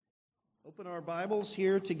Open our Bibles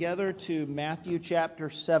here together to Matthew chapter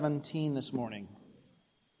 17 this morning.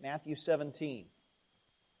 Matthew 17.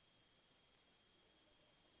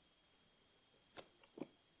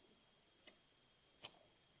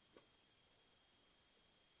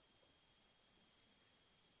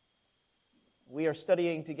 We are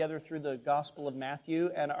studying together through the Gospel of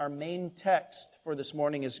Matthew, and our main text for this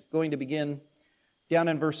morning is going to begin down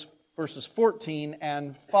in verses 14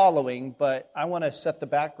 and following, but I want to set the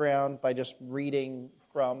background by just reading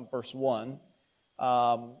from verse 1.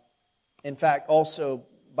 In fact, also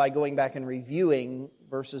by going back and reviewing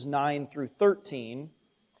verses 9 through 13,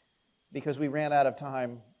 because we ran out of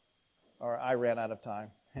time, or I ran out of time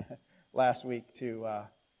last week to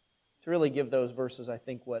really give those verses, I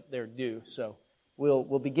think, what they're due. So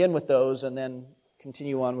we'll begin with those and then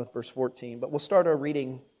continue on with verse 14. But we'll start our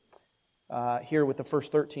reading here with the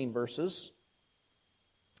first 13 verses.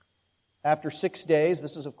 After 6 days,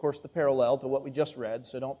 this is of course the parallel to what we just read,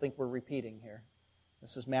 so don't think we're repeating here.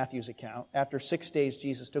 This is Matthew's account. After 6 days,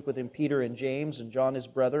 Jesus took with him Peter and James and John his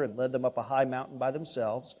brother and led them up a high mountain by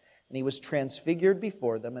themselves. And he was transfigured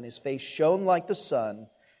before them, and his face shone like the sun,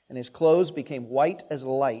 and his clothes became white as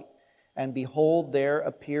light. And behold, there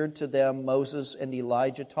appeared to them Moses and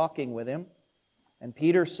Elijah talking with him. And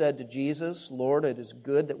Peter said to Jesus, "Lord, it is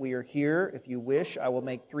good that we are here. If you wish, I will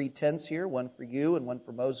make 3 tents here, one for you, and one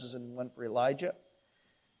for Moses, and one for Elijah."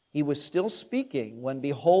 He was still speaking when,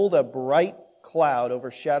 behold, a bright cloud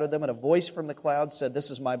overshadowed them, and a voice from the cloud said,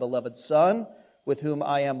 "This is my beloved Son, with whom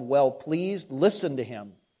I am well pleased. Listen to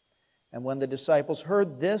him." And when the disciples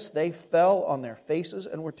heard this, they fell on their faces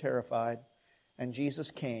and were terrified. And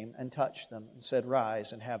Jesus came and touched them and said,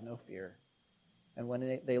 "Rise and have no fear." And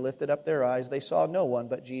when they lifted up their eyes, they saw no one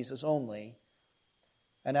but Jesus only.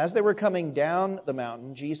 And as they were coming down the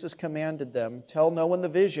mountain, Jesus commanded them, "Tell no one the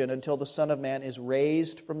vision until the Son of Man is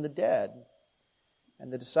raised from the dead."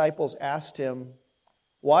 And the disciples asked him,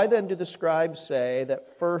 "Why then do the scribes say that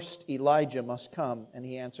first Elijah must come?" And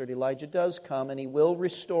he answered, "Elijah does come, and he will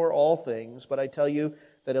restore all things. But I tell you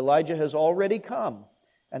that Elijah has already come,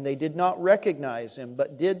 and they did not recognize him,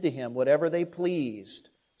 but did to him whatever they pleased.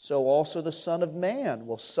 So also the Son of Man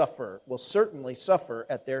will certainly suffer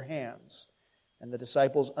at their hands." And the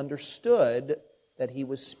disciples understood that he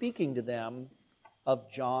was speaking to them of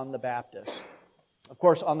John the Baptist. Of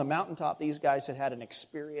course, on the mountaintop, these guys had an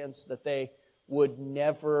experience that they would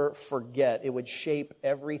never forget. It would shape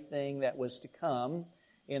everything that was to come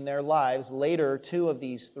in their lives. Later, 2 of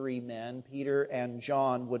these 3 men, Peter and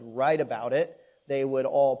John, would write about it. They would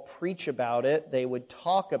all preach about it. They would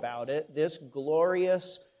talk about it. This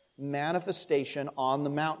glorious manifestation on the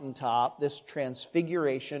mountaintop, this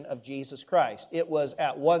transfiguration of Jesus Christ. It was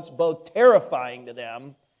at once both terrifying to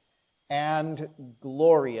them and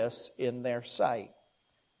glorious in their sight.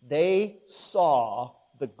 They saw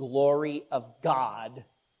the glory of God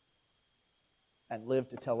and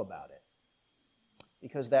lived to tell about it.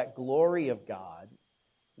 Because that glory of God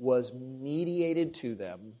was mediated to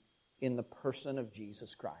them in the person of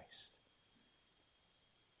Jesus Christ.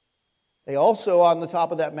 They also, on the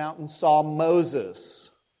top of that mountain, saw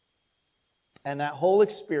Moses. And that whole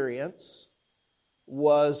experience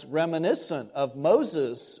was reminiscent of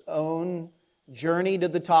Moses' own journey to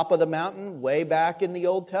the top of the mountain way back in the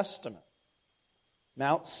Old Testament.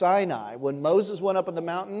 Mount Sinai. When Moses went up on the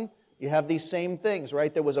mountain, you have these same things,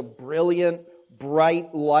 right? There was a brilliant,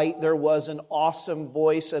 bright light. There was an awesome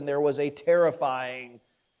voice, and there was a terrifying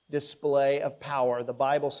display of power. The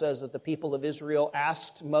Bible says that the people of Israel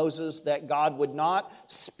asked Moses that God would not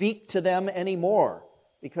speak to them anymore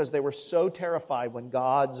because they were so terrified when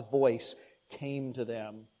God's voice came to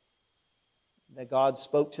them. That God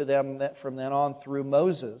spoke to them from then on through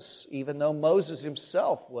Moses, even though Moses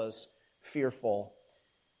himself was fearful.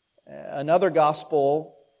 Another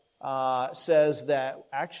gospel says that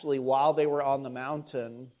actually while they were on the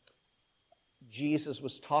mountain, Jesus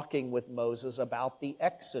was talking with Moses about the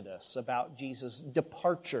Exodus, about Jesus'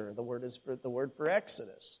 departure. The word for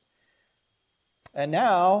Exodus. And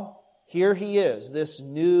now, here he is, this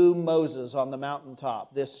new Moses on the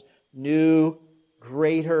mountaintop, this new,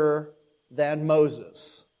 greater than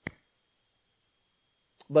Moses.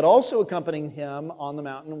 But also accompanying him on the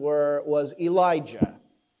mountain was Elijah.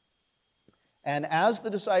 And as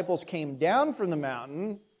the disciples came down from the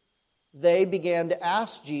mountain, they began to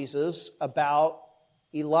ask Jesus about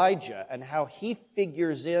Elijah and how he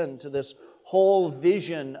figures into this whole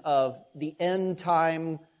vision of the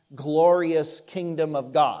end-time glorious kingdom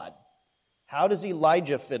of God. How does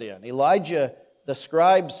Elijah fit in? Elijah, the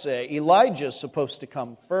scribes say, Elijah's supposed to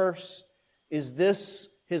come first. Is this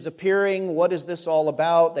his appearing? What is this all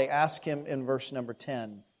about? They ask him in verse number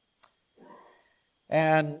 10.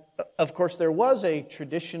 And, of course, there was a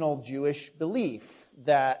traditional Jewish belief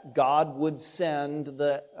that God would send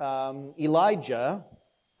Elijah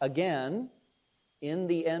again in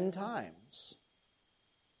the end times.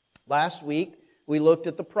 Last week, we looked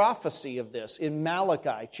at the prophecy of this in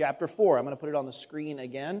Malachi chapter 4. I'm going to put it on the screen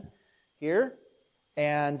again here.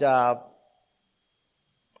 And, I'm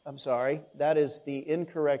sorry, that is the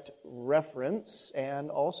incorrect reference and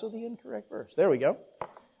also the incorrect verse. There we go.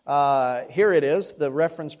 Here it is, the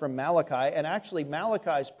reference from Malachi. And actually,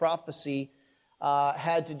 Malachi's prophecy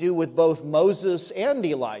had to do with both Moses and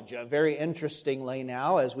Elijah. Very interestingly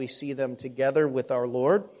now, as we see them together with our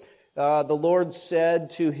Lord. The Lord said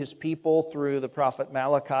to His people through the prophet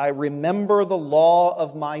Malachi, "Remember the law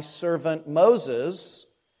of my servant Moses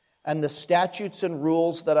and the statutes and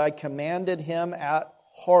rules that I commanded him at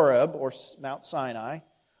Horeb," or Mount Sinai,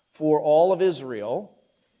 "for all of Israel."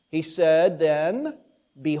 He said then,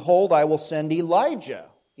 "Behold, I will send Elijah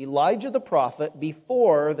the prophet,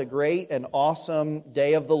 before the great and awesome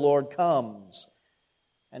day of the Lord comes.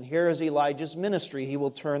 And here is Elijah's ministry. He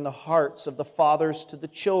will turn the hearts of the fathers to the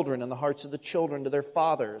children, and the hearts of the children to their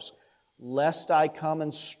fathers, lest I come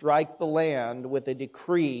and strike the land with a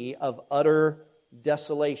decree of utter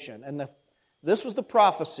desolation." And this was the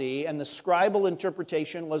prophecy, and the scribal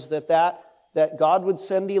interpretation was that God would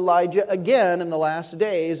send Elijah again in the last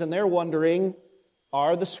days, and they're wondering,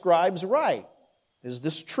 are the scribes right? Is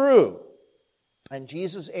this true? And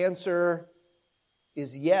Jesus' answer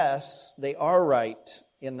is yes, they are right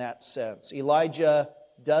in that sense. Elijah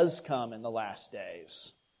does come in the last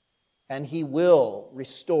days, and he will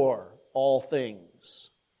restore all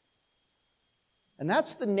things. And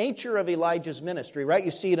that's the nature of Elijah's ministry, right?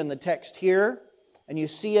 You see it in the text here, and you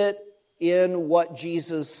see it in what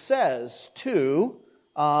Jesus says too.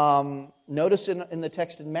 Notice in the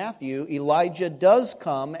text in Matthew, Elijah does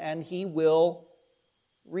come and he will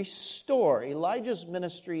restore. Elijah's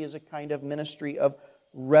ministry is a kind of ministry of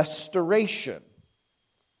restoration.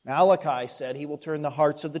 Malachi said he will turn the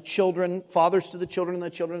hearts of the children, fathers to the children, and the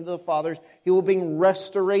children to the fathers. He will bring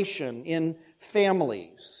restoration in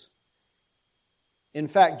families. In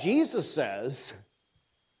fact, Jesus says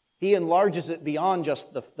He enlarges it beyond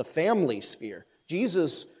just the family sphere.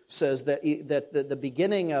 Jesus says that the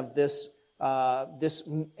beginning of this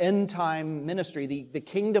end-time ministry, the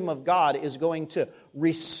kingdom of God, is going to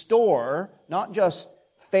restore not just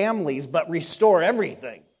families, but restore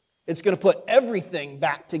everything. It's going to put everything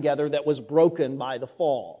back together that was broken by the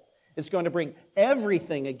fall. It's going to bring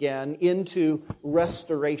everything again into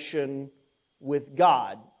restoration with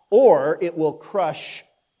God, or it will crush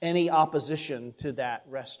any opposition to that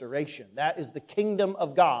restoration. That is the kingdom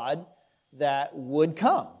of God that would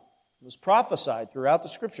come. It was prophesied throughout the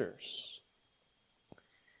Scriptures.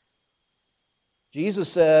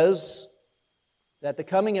 Jesus says that the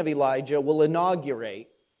coming of Elijah will inaugurate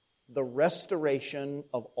the restoration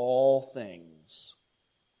of all things.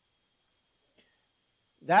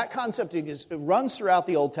 That concept runs throughout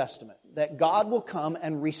the Old Testament, that God will come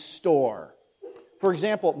and restore. For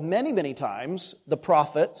example, many, many times the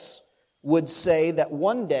prophets would say that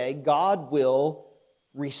one day God will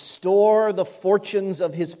restore the fortunes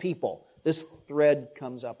of His people. This thread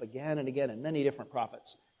comes up again and again in many different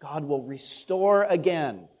prophets. God will restore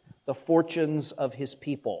again the fortunes of His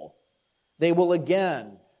people. They will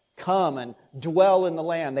again come and dwell in the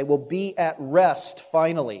land. They will be at rest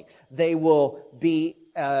finally. They will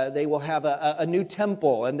have a new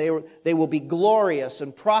temple, and they will be glorious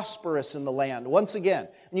and prosperous in the land once again.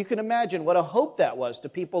 And you can imagine what a hope that was to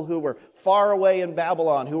people who were far away in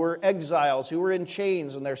Babylon, who were exiles, who were in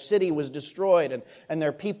chains, and their city was destroyed, and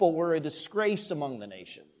their people were a disgrace among the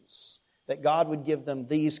nations, that God would give them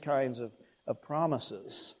these kinds of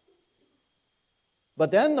promises. But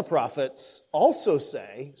then the prophets also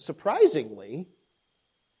say, surprisingly,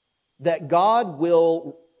 that God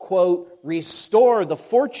will, quote, restore the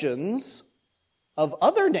fortunes of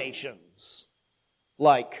other nations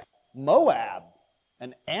like Moab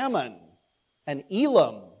and Ammon and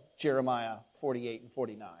Elam, Jeremiah 48 and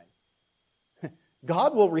 49.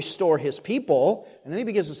 God will restore His people, and then he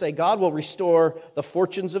begins to say God will restore the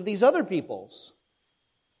fortunes of these other peoples.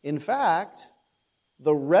 In fact,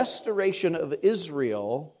 the restoration of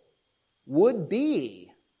Israel would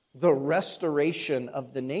be the restoration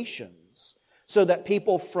of the nations, so that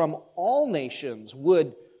people from all nations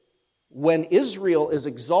would, when Israel is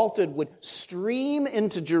exalted, would stream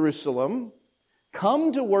into Jerusalem,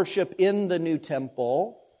 come to worship in the new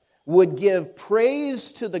temple, would give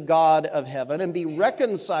praise to the God of heaven and be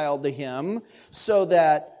reconciled to Him, so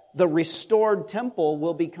that the restored temple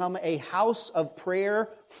will become a house of prayer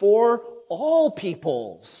for all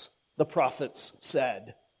peoples, the prophets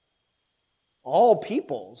said. All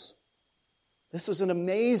peoples. This is an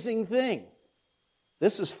amazing thing.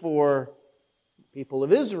 This is for people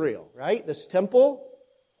of Israel, right? This temple,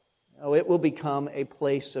 it will become a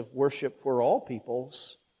place of worship for all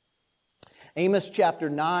peoples. Amos chapter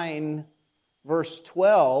 9, verse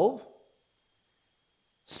 12,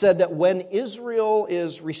 said that when Israel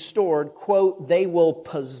is restored, quote, they will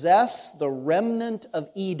possess the remnant of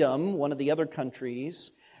Edom, one of the other countries,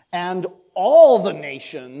 and all the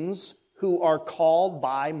nations who are called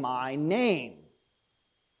by my name.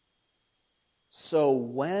 So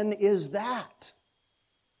when is that?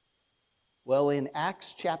 Well, in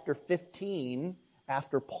Acts chapter 15,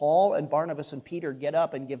 after Paul and Barnabas and Peter get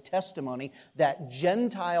up and give testimony that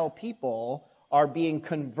Gentile people are being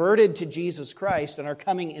converted to Jesus Christ and are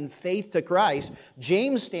coming in faith to Christ,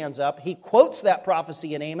 James stands up, he quotes that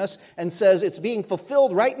prophecy in Amos and says it's being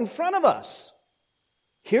fulfilled right in front of us.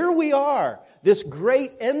 Here we are, this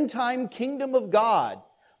great end-time kingdom of God,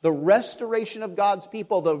 the restoration of God's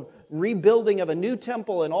people, the rebuilding of a new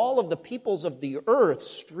temple, and all of the peoples of the earth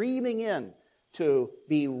streaming in to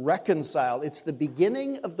be reconciled. It's the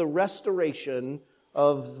beginning of the restoration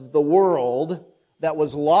of the world that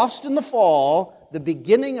was lost in the fall, the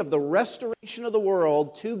beginning of the restoration of the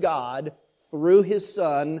world to God through His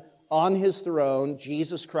Son on His throne,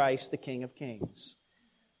 Jesus Christ, the King of Kings.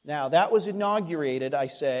 Now, that was inaugurated, I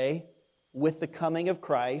say, with the coming of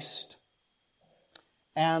Christ,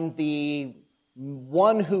 and the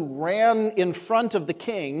one who ran in front of the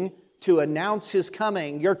king to announce his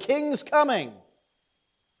coming, your king's coming.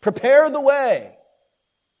 Prepare the way.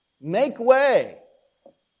 Make way.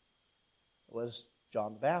 Was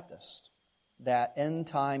John the Baptist, that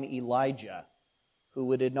end-time Elijah who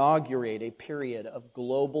would inaugurate a period of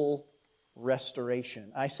global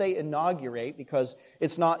restoration. I say inaugurate because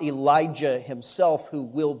it's not Elijah himself who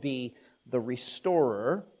will be the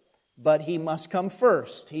restorer, but he must come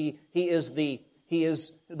first. He is the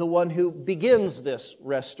one who begins this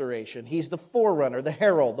restoration. He's the forerunner, the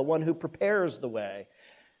herald, the one who prepares the way.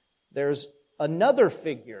 There's another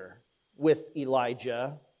figure with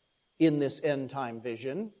Elijah in this end-time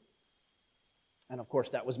vision, and of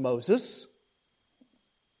course that was Moses.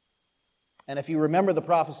 And if you remember the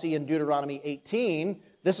prophecy in Deuteronomy 18,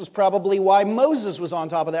 this is probably why Moses was on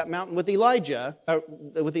top of that mountain with Elijah,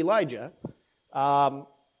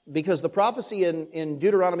 because the prophecy in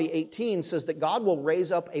Deuteronomy 18 says that God will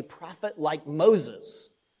raise up a prophet like Moses,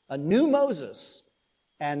 a new Moses,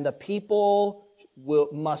 and the people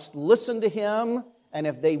must listen to him, and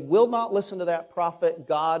if they will not listen to that prophet,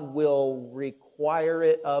 God will require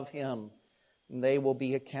it of him, and they will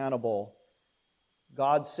be accountable.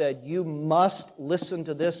 God said, you must listen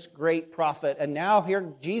to this great prophet. And now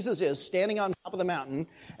here Jesus is standing on top of the mountain,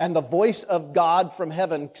 and the voice of God from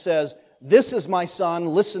heaven says, this is my son,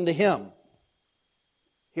 listen to him.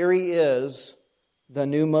 Here he is, the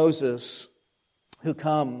new Moses who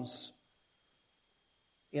comes.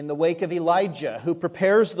 In the wake of Elijah, who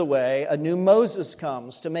prepares the way, a new Moses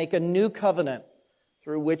comes to make a new covenant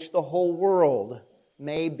through which the whole world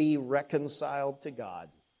may be reconciled to God.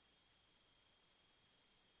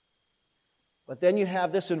 But then you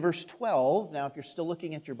have this in verse 12. Now, if you're still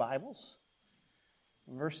looking at your Bibles,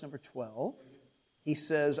 in verse number 12, he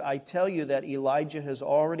says, I tell you that Elijah has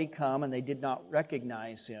already come, and they did not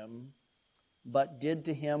recognize him, but did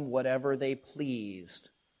to him whatever they pleased.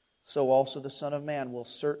 So also the Son of Man will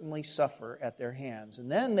certainly suffer at their hands.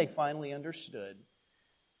 And then they finally understood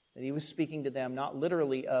that he was speaking to them not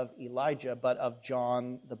literally of Elijah, but of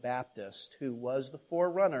John the Baptist, who was the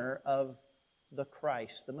forerunner of the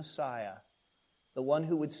Christ, the Messiah, the one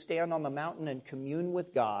who would stand on the mountain and commune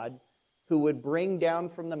with God, who would bring down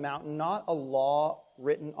from the mountain not a law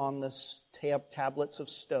written on the tablets of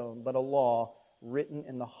stone, but a law written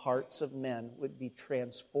in the hearts of men, would be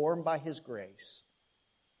transformed by his grace.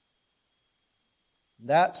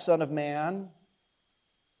 That Son of Man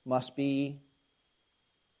must be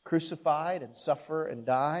crucified and suffer and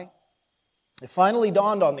die. It finally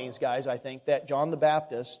dawned on these guys, I think, that John the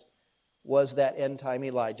Baptist was that end-time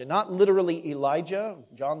Elijah. Not literally Elijah.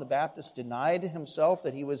 John the Baptist denied himself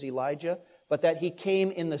that he was Elijah, but that he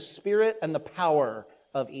came in the spirit and the power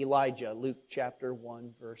of Elijah. Luke chapter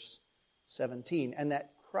 1, verse 17. And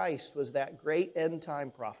that Christ was that great end-time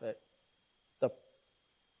prophet.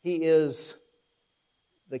 He is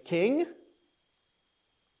the king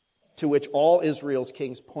to which all Israel's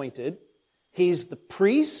kings pointed. He's the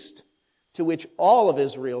priest to which all of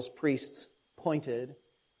Israel's priests pointed.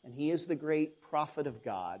 And he is the great prophet of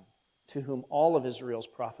God to whom all of Israel's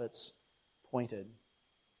prophets pointed.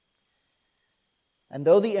 And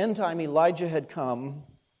though the end time Elijah had come,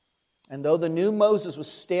 And though the new Moses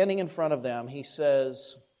was standing in front of them, he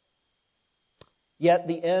says, yet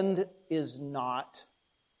the end is not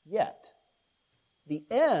yet. The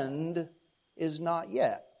end is not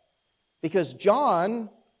yet. Because John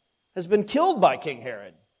has been killed by King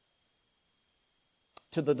Herod.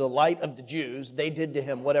 To the delight of the Jews, they did to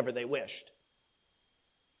him whatever they wished.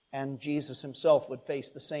 And Jesus himself would face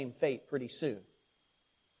the same fate pretty soon.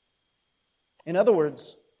 In other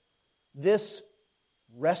words, this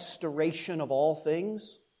restoration of all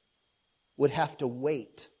things would have to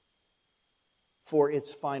wait for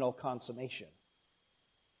its final consummation.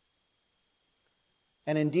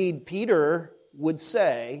 And indeed, Peter would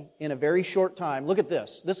say in a very short time, look at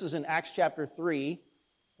this. This is in Acts chapter 3, if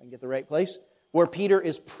I can get the right place, where Peter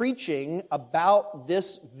is preaching about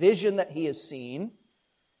this vision that he has seen.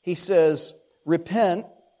 He says, repent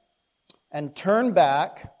and turn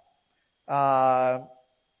back.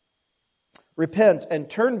 Repent and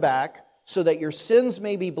turn back so that your sins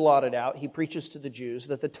may be blotted out, he preaches to the Jews,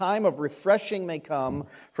 that the time of refreshing may come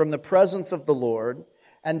from the presence of the Lord,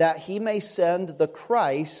 and that he may send the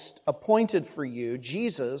Christ appointed for you,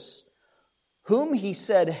 Jesus, whom he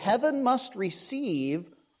said heaven must receive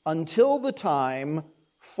until the time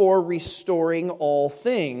for restoring all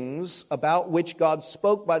things, about which God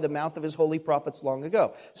spoke by the mouth of his holy prophets long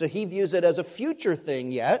ago. So he views it as a future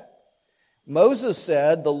thing yet. Moses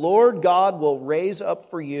said, the Lord God will raise up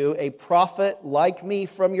for you a prophet like me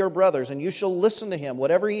from your brothers, and you shall listen to him,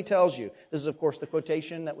 whatever he tells you. This is, of course, the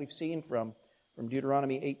quotation that we've seen from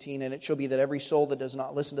Deuteronomy 18, and it shall be that every soul that does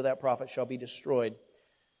not listen to that prophet shall be destroyed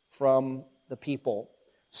from the people.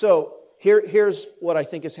 So here's what I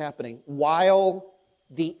think is happening. While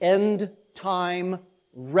the end time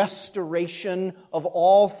restoration of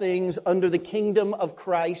all things under the kingdom of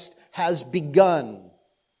Christ has begun,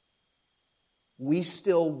 we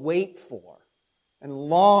still wait for and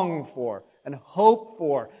long for and hope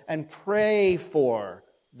for and pray for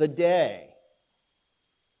the day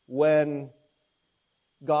when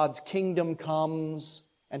God's kingdom comes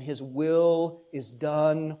and his will is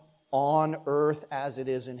done on earth as it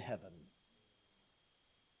is in heaven.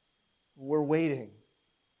 We're waiting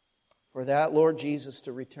for that Lord Jesus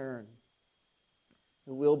to return,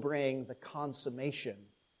 who will bring the consummation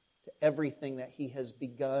to everything that he has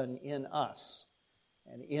begun in us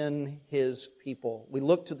and in his people. We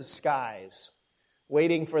look to the skies,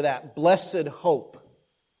 waiting for that blessed hope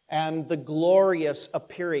and the glorious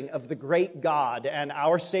appearing of the great God and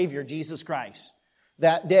our Savior, Jesus Christ.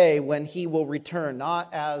 That day when he will return,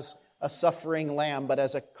 not as a suffering lamb, but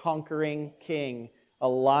as a conquering king, a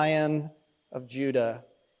Lion of Judah.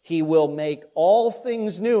 He will make all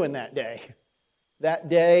things new in that day. That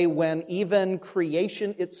day when even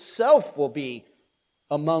creation itself will be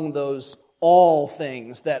among those all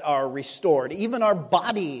things that are restored. Even our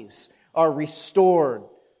bodies are restored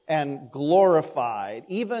and glorified.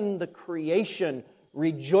 Even the creation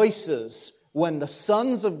rejoices when the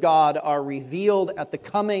sons of God are revealed at the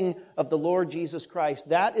coming of the Lord Jesus Christ.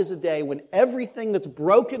 That is a day when everything that's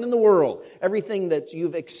broken in the world, everything that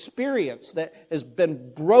you've experienced that has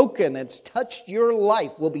been broken, it's touched your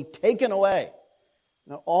life, will be taken away.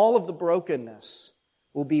 Now, all of the brokenness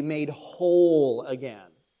will be made whole again.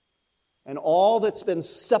 And all that's been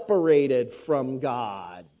separated from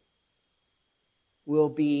God will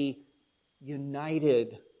be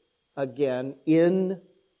united again in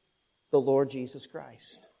the Lord Jesus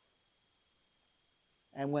Christ.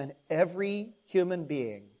 And when every human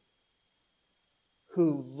being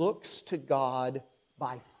who looks to God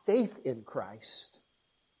by faith in Christ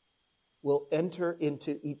will enter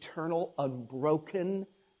into eternal, unbroken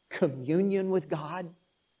communion with God,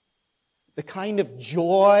 the kind of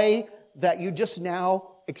joy that you just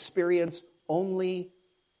now experience only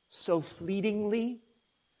so fleetingly,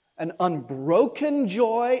 an unbroken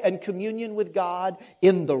joy and communion with God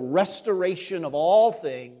in the restoration of all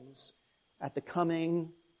things at the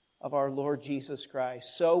coming of our Lord Jesus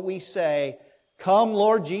Christ. So we say, come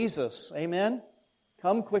Lord Jesus. Amen?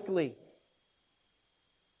 Come quickly.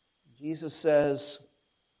 Jesus says,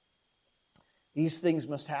 these things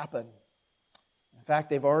must happen. In fact,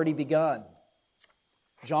 they've already begun.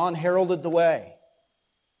 John heralded the way.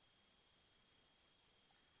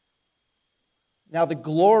 Now, the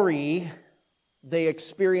glory they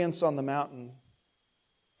experience on the mountain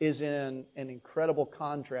is in an incredible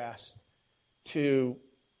contrast to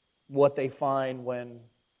what they find when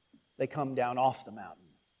they come down off the mountain.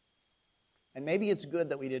 And maybe it's good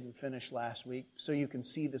that we didn't finish last week so you can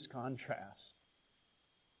see this contrast.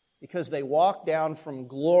 Because they walk down from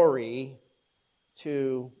glory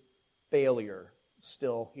to failure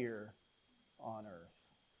still here on earth.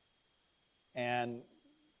 And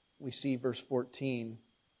we see verse 14.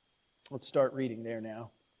 Let's start reading there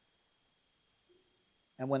now.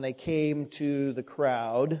 And when they came to the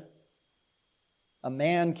crowd, a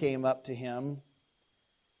man came up to him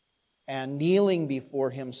and kneeling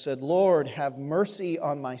before him said, Lord, have mercy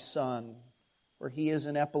on my son, for he is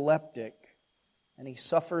an epileptic, and he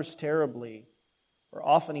suffers terribly. For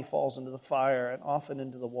often he falls into the fire and often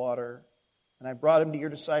into the water. And I brought him to your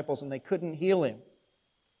disciples, and they couldn't heal him.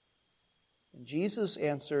 And Jesus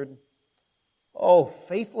answered, O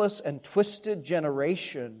faithless and twisted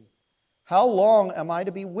generation, how long am I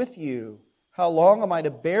to be with you? How long am I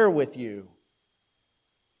to bear with you?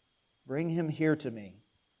 Bring him here to me.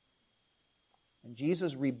 And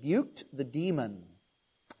Jesus rebuked the demon,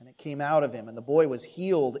 and it came out of him, and the boy was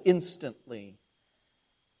healed instantly.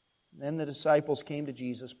 Then the disciples came to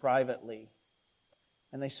Jesus privately,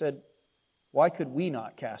 and they said, Why could we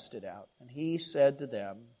not cast it out? And he said to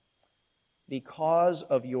them, Because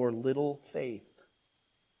of your little faith.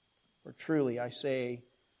 For truly I say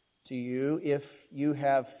to you, if you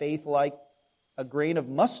have faith like a grain of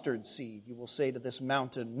mustard seed, you will say to this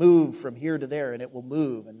mountain, Move from here to there, and it will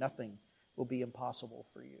move, and nothing will be impossible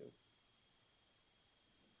for you.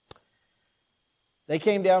 They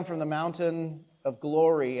came down from the mountain of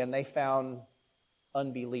glory, and they found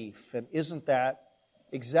unbelief. And isn't that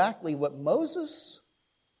exactly what Moses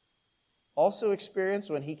also experienced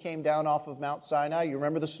when he came down off of Mount Sinai? You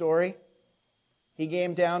remember the story? He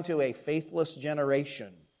came down to a faithless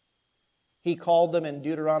generation. He called them in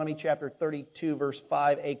Deuteronomy chapter 32, verse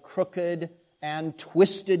 5, a crooked and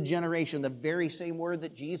twisted generation. The very same word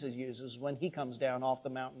that Jesus uses when he comes down off the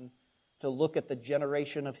mountain to look at the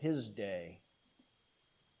generation of his day.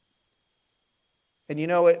 And you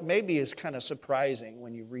know, it maybe is kind of surprising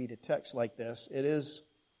when you read a text like this. It is,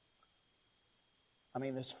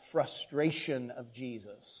 this frustration of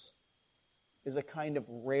Jesus is a kind of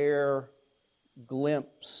rare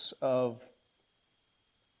glimpse of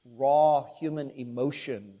raw human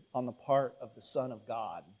emotion on the part of the Son of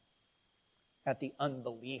God at the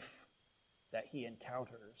unbelief that he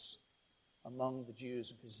encounters among the Jews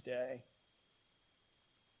of his day.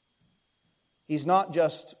 He's not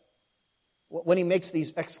just, when he makes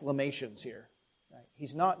these exclamations here, right,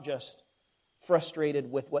 he's not just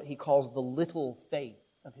frustrated with what he calls the little faith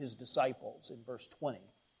of his disciples in verse 20,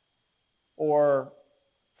 or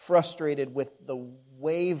frustrated with the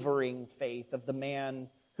wavering faith of the man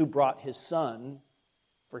who brought his son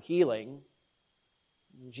for healing.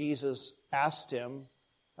 Jesus asked him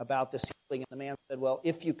about this healing, and the man said, Well,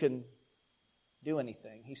 if you can do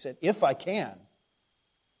anything. He said, If I can.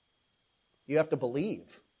 You have to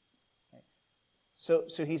believe. So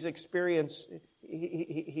he's experienced,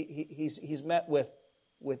 he's met with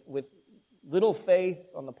little faith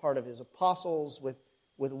on the part of his apostles, with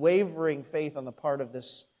wavering faith on the part of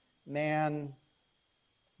this man,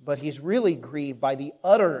 but he's really grieved by the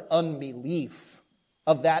utter unbelief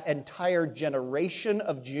of that entire generation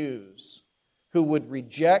of Jews who would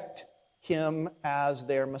reject him as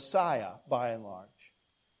their Messiah, by and large.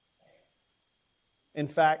 In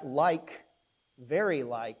fact, very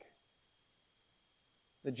like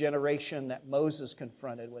the generation that Moses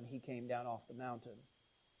confronted when he came down off the mountain,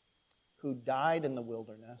 who died in the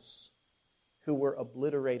wilderness, who were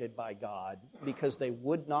obliterated by God because they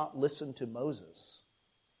would not listen to Moses.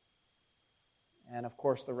 And of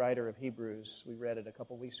course, the writer of Hebrews, we read it a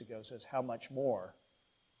couple weeks ago, says, How much more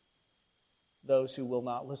those who will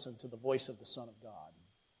not listen to the voice of the Son of God.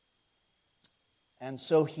 And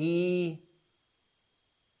so he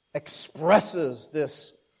expresses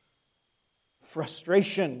this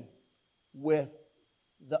frustration with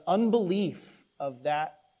the unbelief of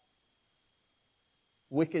that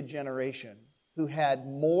wicked generation who had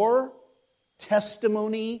more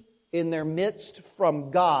testimony in their midst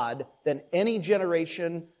from God than any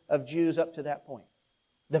generation of Jews up to that point.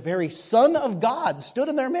 The very Son of God stood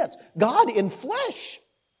in their midst, God in flesh.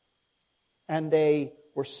 And they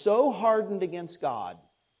were so hardened against God,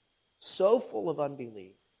 so full of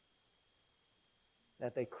unbelief,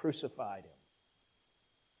 that they crucified him.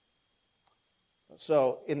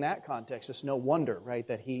 So in that context, it's no wonder, right,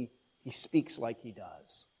 that he speaks like he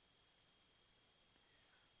does.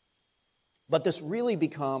 But this really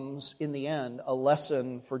becomes, in the end, a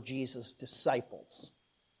lesson for Jesus' disciples.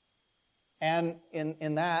 And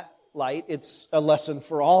in that light, it's a lesson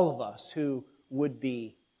for all of us who would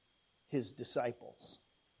be his disciples.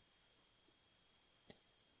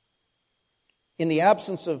 In the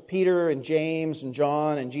absence of Peter and James and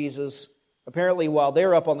John and Jesus, apparently while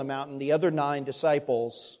they're up on the mountain, the other 9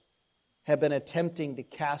 disciples have been attempting to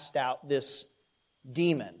cast out this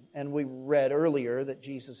demon. And we read earlier that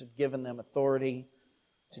Jesus had given them authority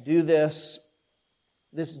to do this.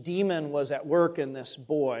 This demon was at work in this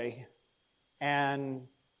boy and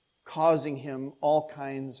causing him all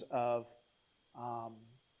kinds of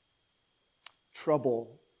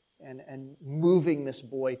trouble and moving this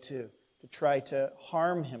boy to try to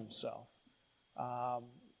harm himself,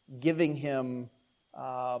 giving him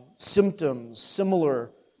symptoms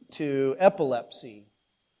similar to epilepsy.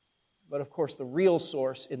 But of course, the real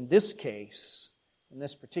source in this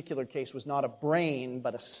particular case, was not a brain,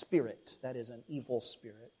 but a spirit. That is, an evil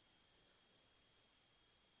spirit.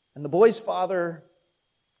 And the boy's father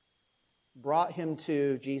brought him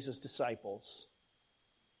to Jesus' disciples.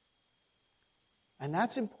 And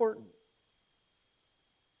that's important,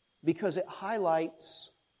 because it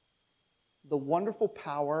highlights the wonderful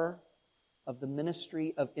power of the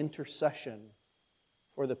ministry of intercession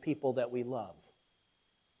for the people that we love.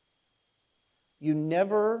 You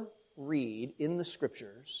never read in the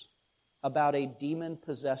Scriptures about a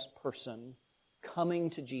demon-possessed person coming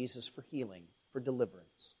to Jesus for healing, for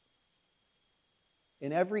deliverance.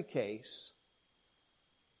 In every case,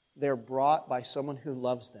 they're brought by someone who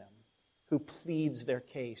loves them, who pleads their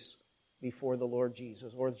case before the Lord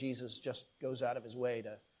Jesus, or Jesus just goes out of his way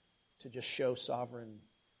to just show sovereign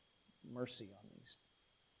mercy on these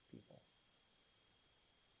people.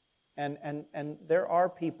 And there are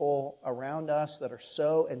people around us that are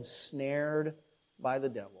so ensnared by the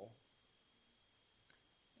devil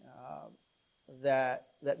that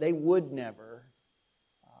they would never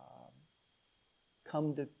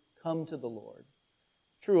come to the Lord.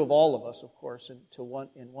 True of all of us, of course,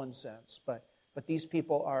 in one sense, but these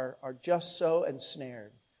people are just so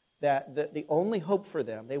ensnared that the only hope for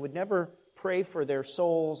them, they would never pray for their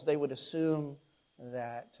souls. They would assume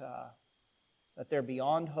that they're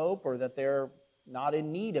beyond hope, or that they're not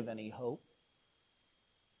in need of any hope.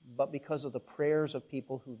 But because of the prayers of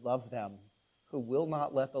people who love them, who will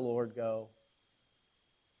not let the Lord go,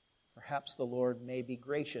 perhaps the Lord may be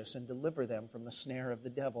gracious and deliver them from the snare of the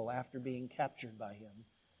devil after being captured by him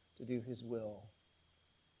to do his will.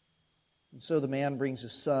 And so the man brings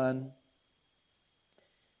his son,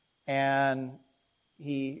 and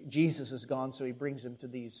Jesus is gone, so he brings him to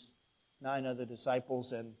these 9 other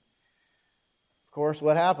disciples, and of course,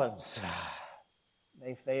 what happens?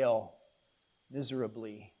 They fail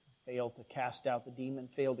miserably, fail to cast out the demon,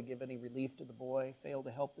 fail to give any relief to the boy, fail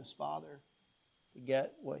to help this father to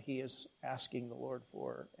get what he is asking the Lord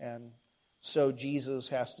for. And so Jesus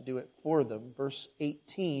has to do it for them. Verse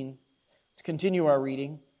 18, let's continue our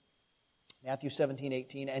reading. Matthew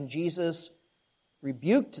 17:18. And Jesus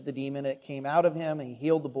rebuked the demon, it came out of him, and he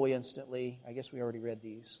healed the boy instantly. I guess we already read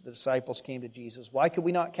these. The disciples came to Jesus. Why could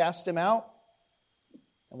we not cast him out?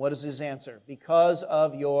 And what is his answer? Because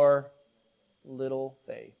of your little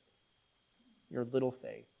faith. Your little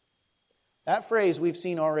faith. That phrase we've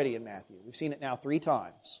seen already in Matthew. We've seen it now 3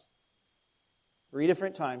 times. 3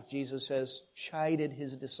 different times Jesus has chided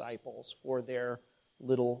his disciples for their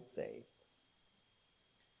little faith.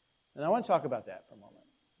 And I want to talk about that for a moment,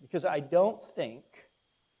 because I don't think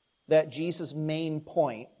that Jesus' main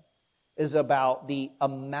point is about the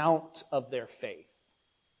amount of their faith.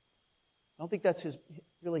 I don't think that's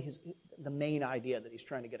the main idea that he's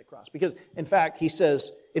trying to get across. Because, in fact, he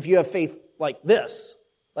says, if you have faith like this,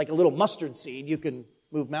 like a little mustard seed, you can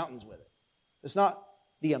move mountains with it. It's not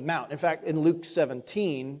the amount. In fact, in Luke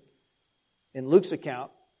 17, in Luke's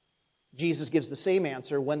account, Jesus gives the same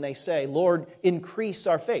answer when they say, Lord, increase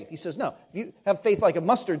our faith. He says, no, if you have faith like a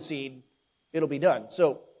mustard seed, it'll be done.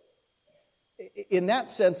 So, in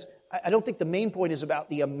that sense, I don't think the main point is about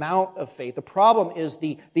the amount of faith. The problem is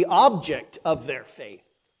the object of their faith.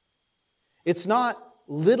 It's not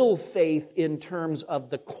little faith in terms of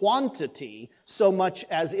the quantity so much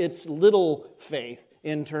as it's little faith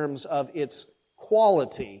in terms of its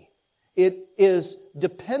quality. It is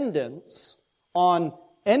dependence on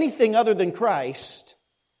anything other than Christ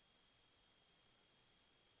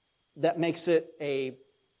that makes it a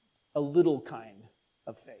little kind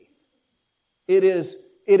of faith. It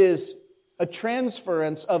is a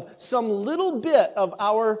transference of some little bit of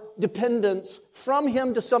our dependence from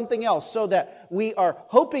Him to something else, so that we are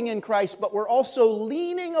hoping in Christ, but we're also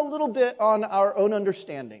leaning a little bit on our own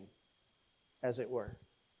understanding, as it were.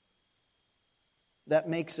 That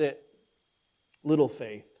makes it little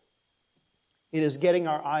faith. It is getting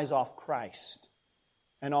our eyes off Christ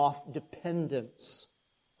and off dependence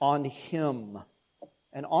on Him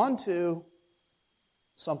and onto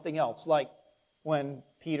something else, like when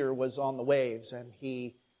Peter was on the waves and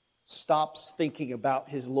he stops thinking about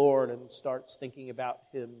his Lord and starts thinking about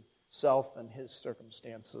himself and his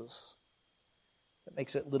circumstances. That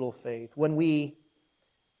makes it little faith. When we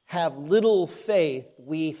have little faith,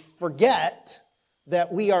 we forget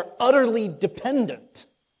that we are utterly dependent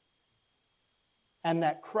and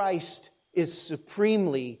that Christ is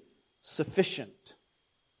supremely sufficient.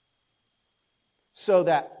 So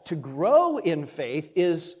that to grow in faith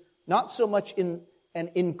is not so much in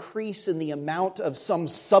an increase in the amount of some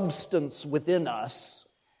substance within us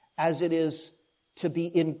as it is to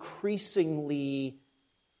be increasingly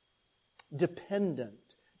dependent,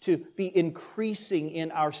 to be increasing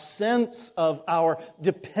in our sense of our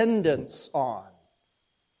dependence on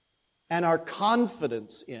and our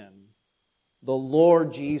confidence in the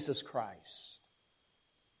Lord Jesus Christ.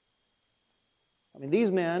 I mean, these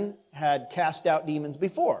men had cast out demons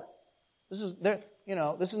before. This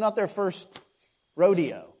is not their first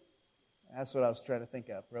rodeo. That's what I was trying to think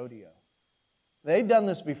of, rodeo. They'd done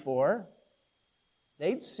this before.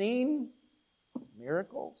 They'd seen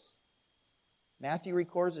miracles. Matthew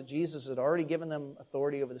records that Jesus had already given them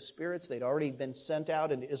authority over the spirits. They'd already been sent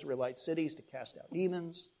out into Israelite cities to cast out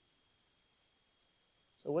demons.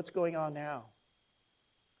 So what's going on now?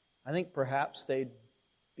 I think perhaps they'd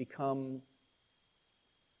become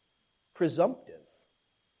presumptive,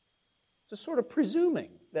 just sort of presuming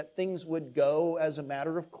that things would go as a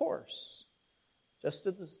matter of course, just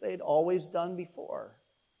as they'd always done before.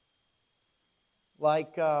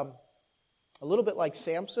 Like a little bit like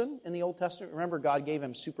Samson in the Old Testament. Remember, God gave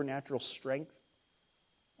him supernatural strength.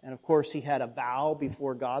 And of course, he had a vow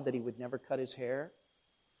before God that he would never cut his hair.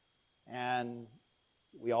 And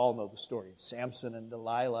we all know the story of Samson and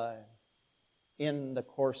Delilah. In the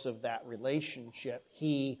course of that relationship,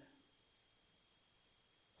 he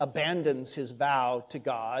abandons his vow to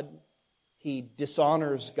God. He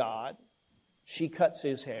dishonors God. She cuts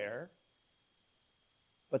his hair.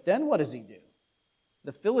 But then what does he do?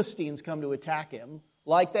 The Philistines come to attack him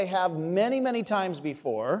like they have many, many times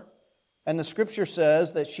before. And the scripture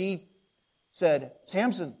says that she said,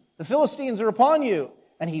 "Samson, the Philistines are upon you."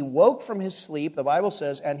 And he woke from his sleep, the Bible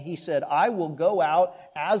says, and he said, "I will go out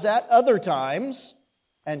as at other times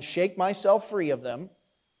and shake myself free of them."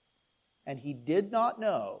 And he did not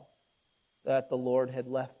know that the Lord had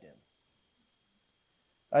left him.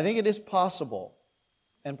 I think it is possible,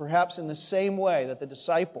 and perhaps in the same way that the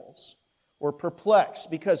disciples were perplexed,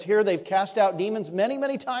 because here they've cast out demons many,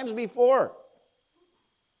 many times before.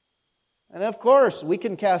 And of course, we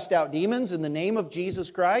can cast out demons in the name of Jesus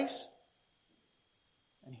Christ.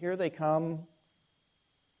 And here they come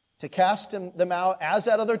to cast them out as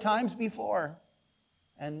at other times before.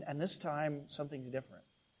 And this time, something's different.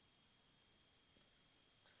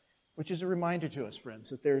 Which is a reminder to us, friends,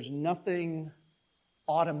 that there's nothing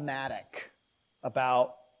automatic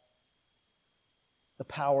about the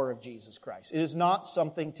power of Jesus Christ. It is not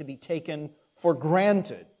something to be taken for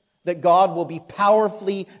granted that God will be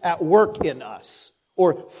powerfully at work in us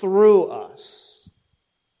or through us.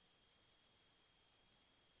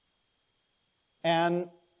 And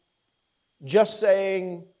just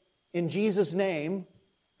saying, "In Jesus' name,"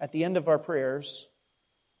 at the end of our prayers,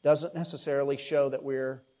 doesn't necessarily show that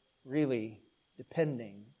we're really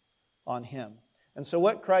depending on Him. And so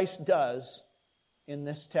what Christ does in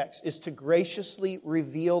this text is to graciously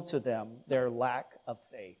reveal to them their lack of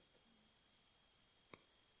faith.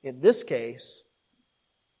 In this case,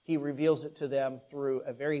 He reveals it to them through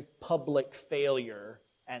a very public failure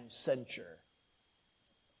and censure.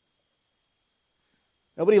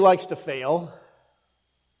 Nobody likes to fail.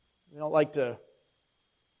 We don't like to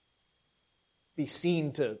be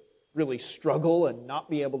seen to really struggle and not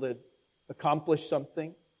be able to accomplish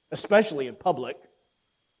something, especially in public.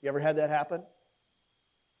 You ever had that happen?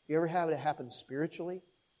 You ever had it happen spiritually?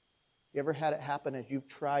 You ever had it happen as you've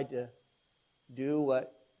tried to do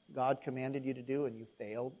what God commanded you to do and you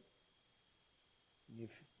failed?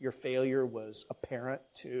 Your failure was apparent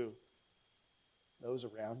to those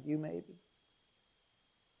around you, maybe?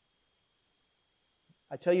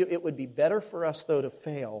 I tell you, it would be better for us, though, to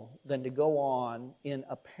fail than to go on in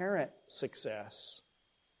apparent success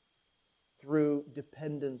through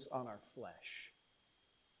dependence on our flesh.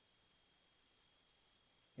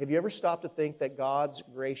 Have you ever stopped to think that God's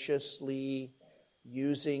graciously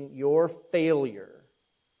using your failure,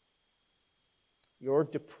 your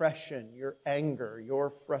depression, your anger, your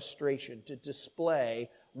frustration to display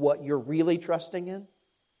what you're really trusting in?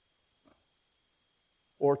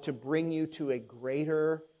 Or to bring you to a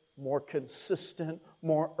greater, more consistent,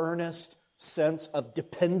 more earnest sense of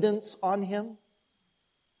dependence on Him?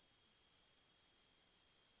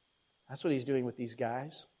 That's what He's doing with these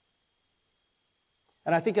guys.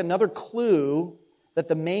 And I think another clue that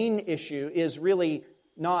the main issue is really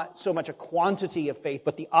not so much a quantity of faith,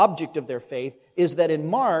 but the object of their faith, is that in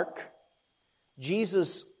Mark,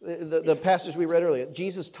 Jesus, the passage we read earlier,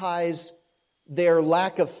 Jesus ties their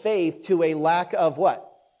lack of faith to a lack of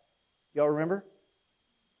what? Y'all remember?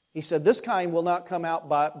 He said, this kind will not come out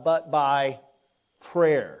but by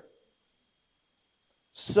prayer.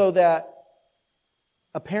 So that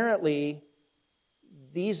apparently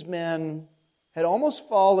these men had almost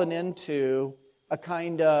fallen into a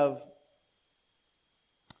kind of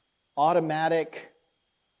automatic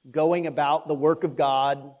going about the work of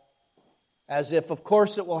God as if, of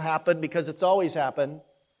course, it will happen because it's always happened,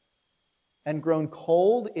 and grown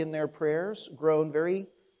cold in their prayers, grown very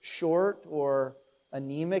short or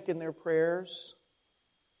anemic in their prayers.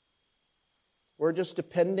 We're just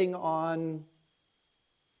depending on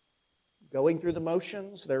going through the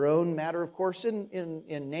motions, their own matter, of course, in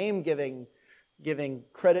name giving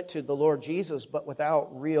credit to the Lord Jesus, but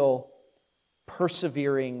without real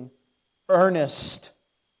persevering, earnest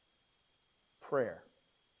prayer.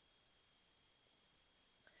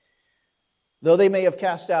 Though they may have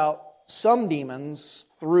cast out some demons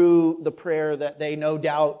through the prayer that they no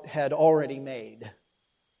doubt had already made,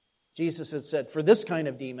 Jesus had said, for this kind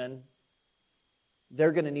of demon,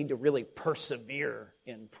 they're going to need to really persevere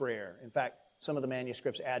in prayer. In fact, some of the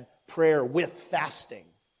manuscripts add prayer with fasting.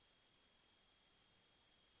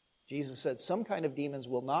 Jesus said some kind of demons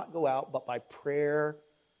will not go out but by prayer,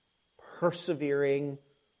 persevering,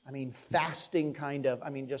 fasting kind of,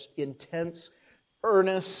 just intense,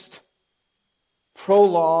 earnest,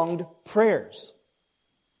 prolonged prayers.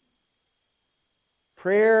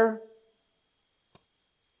 Prayer,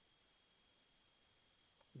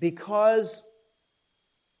 because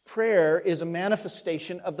prayer is a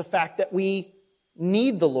manifestation of the fact that we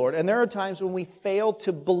need the Lord. And there are times when we fail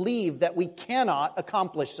to believe that we cannot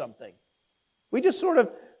accomplish something. We just sort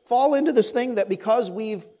of fall into this thing that because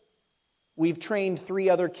we've trained 3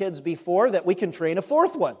 other kids before, that we can train a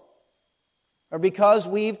 4th one. Or because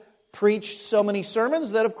we've preached so many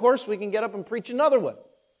sermons that, of course, we can get up and preach another one.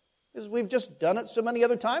 Because we've just done it so many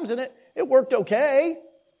other times and it worked okay.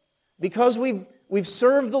 Because we've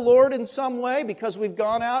served the Lord in some way, because we've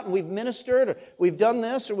gone out and we've ministered, or we've done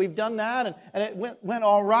this or we've done that, and it went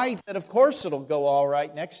all right, that of course it'll go all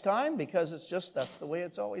right next time, because that's the way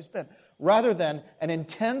it's always been. Rather than an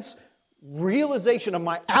intense realization of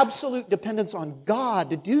my absolute dependence on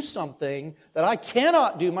God to do something that I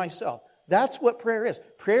cannot do myself. That's what prayer is.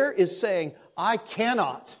 Prayer is saying, I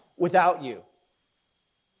cannot without you.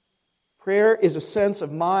 Prayer is a sense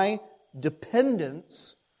of my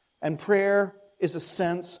dependence, and prayer is a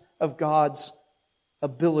sense of God's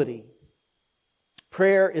ability.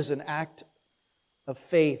 Prayer is an act of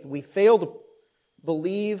faith. We fail to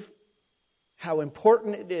believe how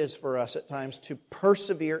important it is for us at times to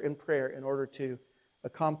persevere in prayer in order to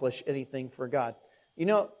accomplish anything for God. You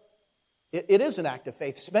know, it is an act of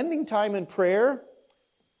faith. Spending time in prayer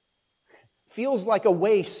feels like a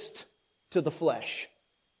waste to the flesh.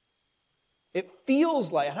 It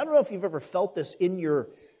feels like, I don't know if you've ever felt this in your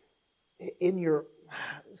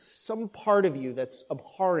some part of you that's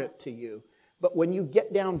abhorrent to you, but when you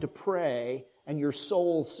get down to pray and your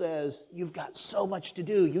soul says, you've got so much to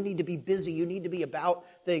do, you need to be busy, you need to be about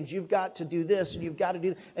things, you've got to do this and you've got to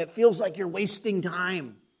do that, and it feels like you're wasting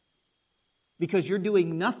time because you're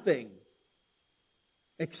doing nothing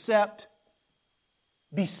except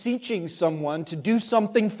beseeching someone to do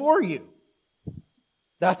something for you.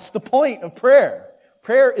 That's the point of prayer.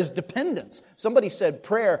 Prayer is dependence. Somebody said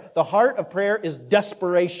prayer, the heart of prayer is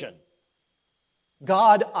desperation.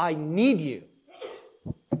 God, I need you.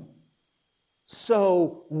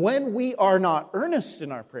 So when we are not earnest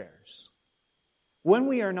in our prayers, when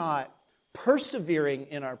we are not persevering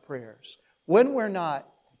in our prayers, when we're not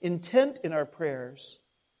intent in our prayers,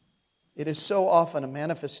 it is so often a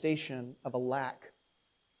manifestation of a lack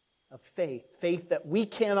of faith. Faith that we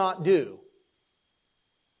cannot do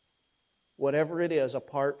whatever it is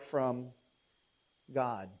apart from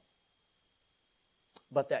God.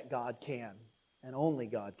 But that God can, and only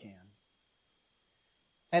God can.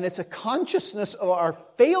 And it's a consciousness of our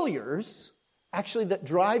failures, actually, that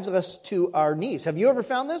drives us to our knees. Have you ever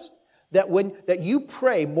found this? That you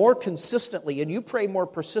pray more consistently, and you pray more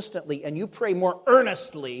persistently, and you pray more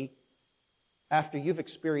earnestly after you've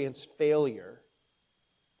experienced failure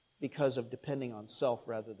because of depending on self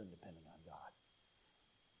rather than depending on God.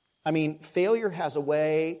 I mean, failure has a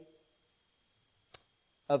way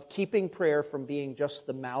of keeping prayer from being just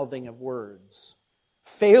the mouthing of words.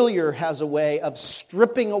 Failure has a way of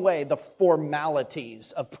stripping away the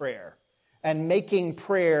formalities of prayer and making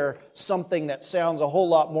prayer something that sounds a whole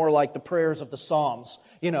lot more like the prayers of the Psalms.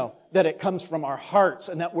 That it comes from our hearts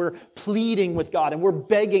and that we're pleading with God and we're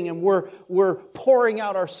begging and we're pouring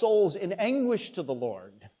out our souls in anguish to the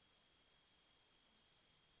Lord.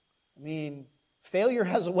 Failure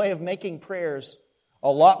has a way of making prayers a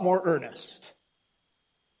lot more earnest.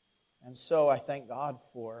 And so I thank God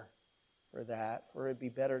for that, for it'd be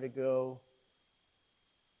better to go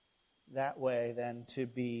that way than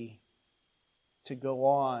to go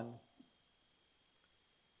on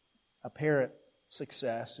apparent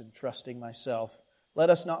success in trusting myself. Let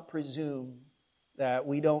us not presume that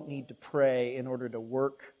we don't need to pray in order to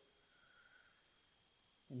work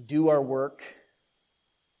and do our work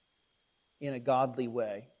in a godly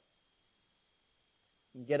way.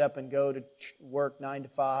 And get up and go to work 9 to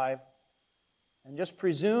 5 and just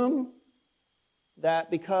presume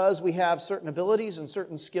that because we have certain abilities and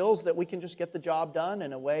certain skills that we can just get the job done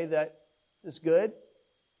in a way that is good.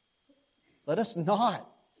 Let us not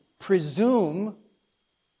presume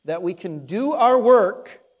that we can do our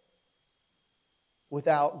work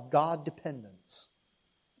without God dependence.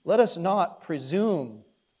 Let us not presume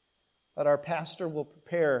that our pastor will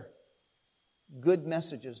prepare good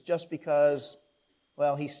messages just because,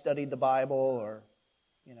 he studied the Bible or,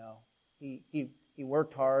 he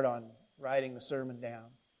worked hard on writing the sermon down.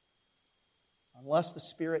 Unless the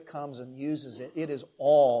Spirit comes and uses it, it is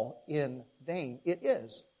all in vain. It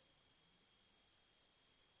is.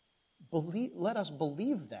 Let us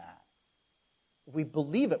believe that. If we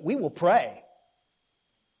believe it, we will pray.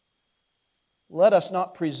 Let us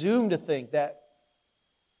not presume to think that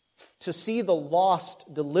to see the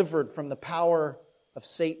lost delivered from the power of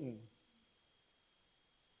Satan,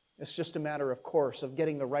 it's just a matter of course of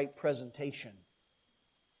getting the right presentation,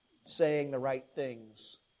 saying the right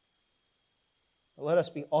things. Let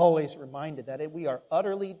us be always reminded that we are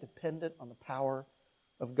utterly dependent on the power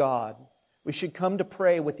of God. We should come to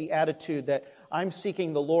pray with the attitude that I'm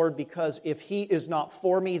seeking the Lord because if He is not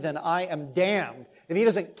for me, then I am damned. If He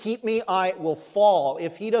doesn't keep me, I will fall.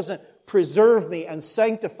 If He doesn't preserve me and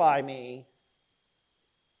sanctify me,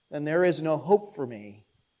 then there is no hope for me.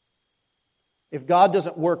 If God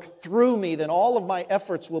doesn't work through me, then all of my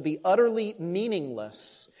efforts will be utterly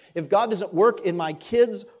meaningless. If God doesn't work in my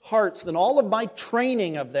kids' hearts, then all of my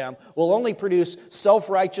training of them will only produce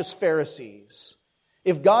self-righteous Pharisees.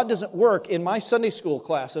 If God doesn't work in my Sunday school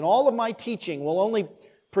class, then all of my teaching will only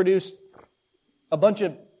produce a bunch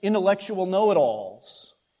of intellectual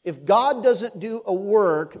know-it-alls. If God doesn't do a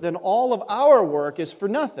work, then all of our work is for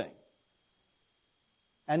nothing.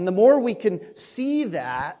 And the more we can see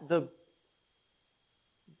that, the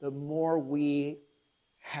more we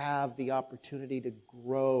have the opportunity to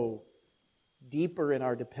grow deeper in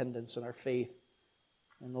our dependence and our faith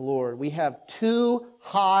in the Lord. We have too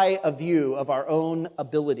high a view of our own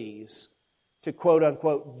abilities to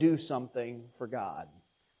quote-unquote do something for God.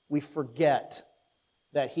 We forget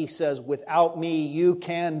that He says, without me you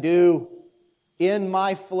can do. In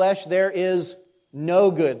my flesh there is no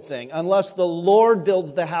good thing. Unless the Lord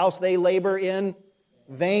builds the house, they labor in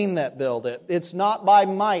vain that build it. It's not by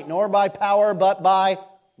might nor by power, but by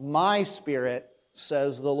my Spirit,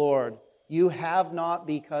 says the Lord. You have not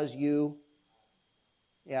because we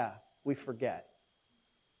forget.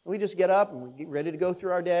 We just get up and we get ready to go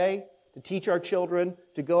through our day, to teach our children,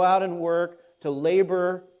 to go out and work, to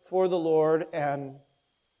labor for the Lord, and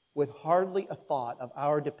with hardly a thought of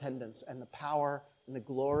our dependence and the power and the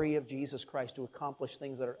glory of Jesus Christ to accomplish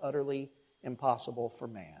things that are utterly impossible for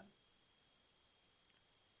man.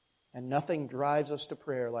 And nothing drives us to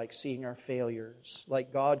prayer like seeing our failures,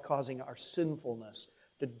 like God causing our sinfulness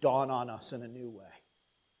to dawn on us in a new way.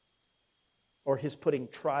 Or His putting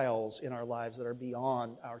trials in our lives that are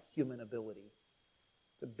beyond our human ability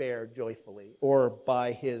to bear joyfully. Or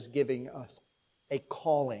by His giving us a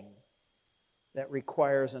calling that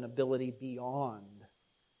requires an ability beyond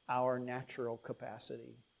our natural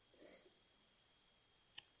capacity.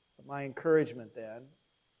 But my encouragement then,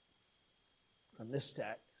 from this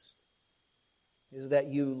text, is that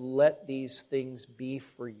you let these things be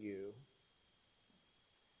for you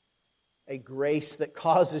a grace that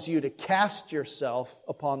causes you to cast yourself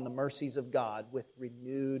upon the mercies of God with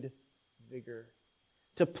renewed vigor,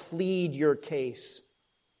 to plead your case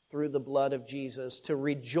through the blood of Jesus, to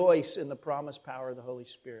rejoice in the promised power of the Holy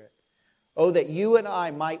Spirit. Oh, that you and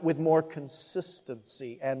I might with more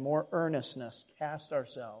consistency and more earnestness cast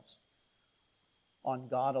ourselves on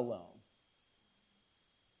God alone.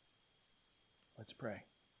 Let's pray.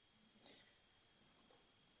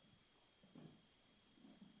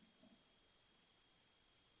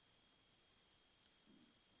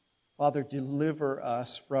 Father, deliver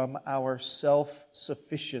us from our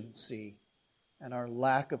self-sufficiency and our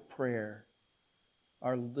lack of prayer,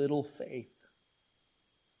 our little faith.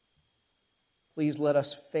 Please let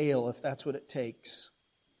us fail if that's what it takes.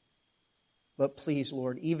 But please,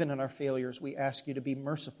 Lord, even in our failures, we ask you to be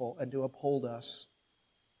merciful and to uphold us,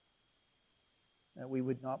 that we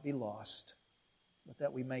would not be lost, but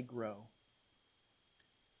that we may grow.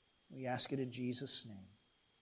 We ask it in Jesus' name.